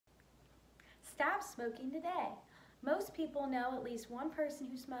Stop smoking today. Most people know at least one person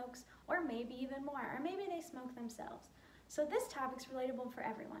who smokes, or maybe even more, or maybe they smoke themselves. So this topic's relatable for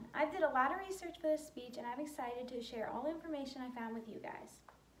everyone. I did a lot of research for this speech, and I'm excited to share all the information I found with you guys.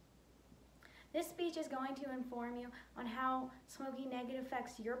 This speech is going to inform you on how smoking negatively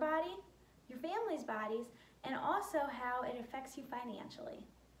affects your body, your family's bodies, and also how it affects you financially.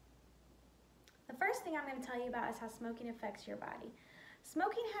 The first thing I'm going to tell you about is how smoking affects your body.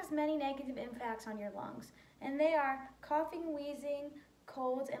 Smoking has many negative impacts on your lungs, and they are coughing, wheezing,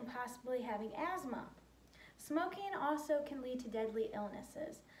 colds, and possibly having asthma. Smoking also can lead to deadly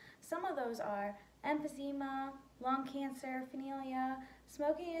illnesses. Some of those are emphysema, lung cancer, pneumonia.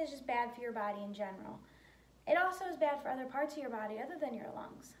 Smoking is just bad for your body in general. It also is bad for other parts of your body other than your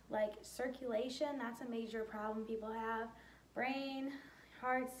lungs, like circulation. That's a major problem people have. Brain,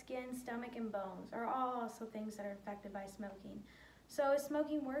 heart, skin, stomach, and bones are all also things that are affected by smoking. So is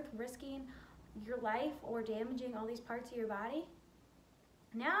smoking worth risking your life or damaging all these parts of your body?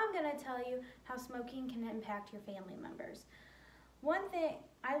 Now I'm going to tell you how smoking can impact your family members. One thing,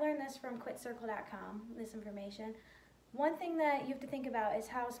 I learned this from quitcircle.com, this information. One thing that you have to think about is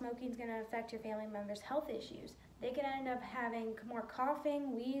how smoking is going to affect your family members' health issues. They can end up having more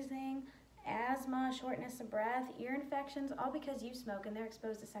coughing, wheezing, asthma, shortness of breath, ear infections, all because you smoke and they're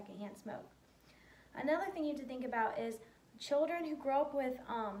exposed to secondhand smoke. Another thing you have to think about is children who grow up with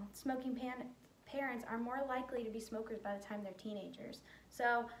smoking parents are more likely to be smokers by the time they're teenagers.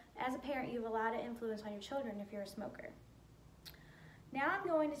 So as a parent, you have a lot of influence on your children if you're a smoker. Now I'm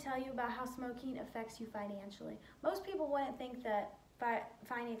going to tell you about how smoking affects you financially. Most people wouldn't think that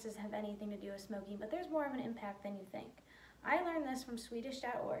finances have anything to do with smoking, but there's more of an impact than you think. I learned this from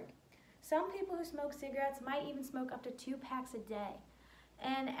Swedish.org. Some people who smoke cigarettes might even smoke up to 2 packs a day.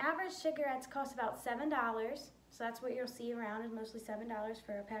 And average cigarettes cost about $7, so that's what you'll see around is mostly $7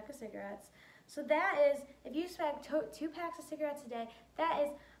 for a pack of cigarettes. So that is, if you smoke 2 packs of cigarettes a day, that is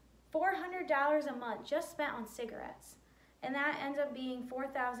 $400 a month just spent on cigarettes. And that ends up being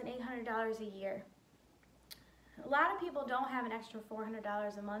 $4,800 a year. A lot of people don't have an extra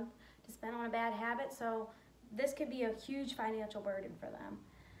 $400 a month to spend on a bad habit, so this could be a huge financial burden for them.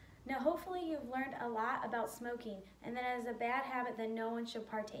 Now hopefully you've learned a lot about smoking and that it is a bad habit that no one should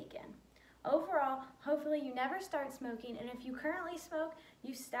partake in. Overall, hopefully you never start smoking, and if you currently smoke,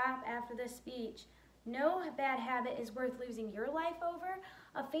 you stop after this speech. No bad habit is worth losing your life over,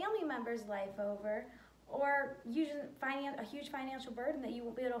 a family member's life over, or using a huge financial burden that you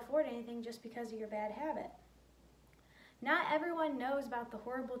won't be able to afford anything just because of your bad habit. Not everyone knows about the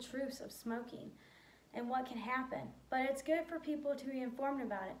horrible truths of smoking and what can happen, but it's good for people to be informed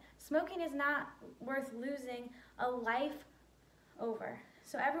about it. Smoking is not worth losing a life over,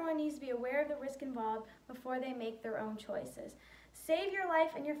 so everyone needs to be aware of the risk involved before they make their own choices. Save your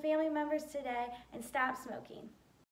life and your family members today and stop smoking.